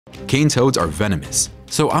Cane toads are venomous,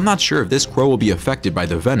 so I'm not sure if this crow will be affected by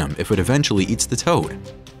the venom if it eventually eats the toad,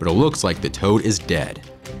 but it looks like the toad is dead.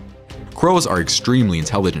 Crows are extremely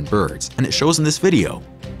intelligent birds, and it shows in this video.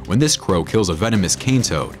 When this crow kills a venomous cane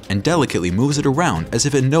toad and delicately moves it around as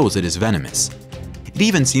if it knows it is venomous. It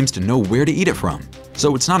even seems to know where to eat it from,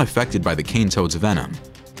 so it's not affected by the cane toad's venom.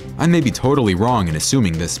 I may be totally wrong in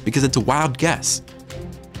assuming this because it's a wild guess.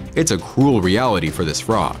 It's a cruel reality for this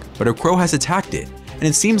frog, but a crow has attacked it, and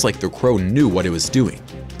it seems like the crow knew what it was doing,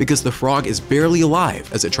 because the frog is barely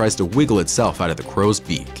alive as it tries to wiggle itself out of the crow's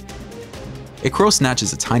beak. A crow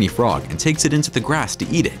snatches a tiny frog and takes it into the grass to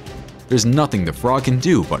eat it. There's nothing the frog can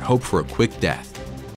do but hope for a quick death.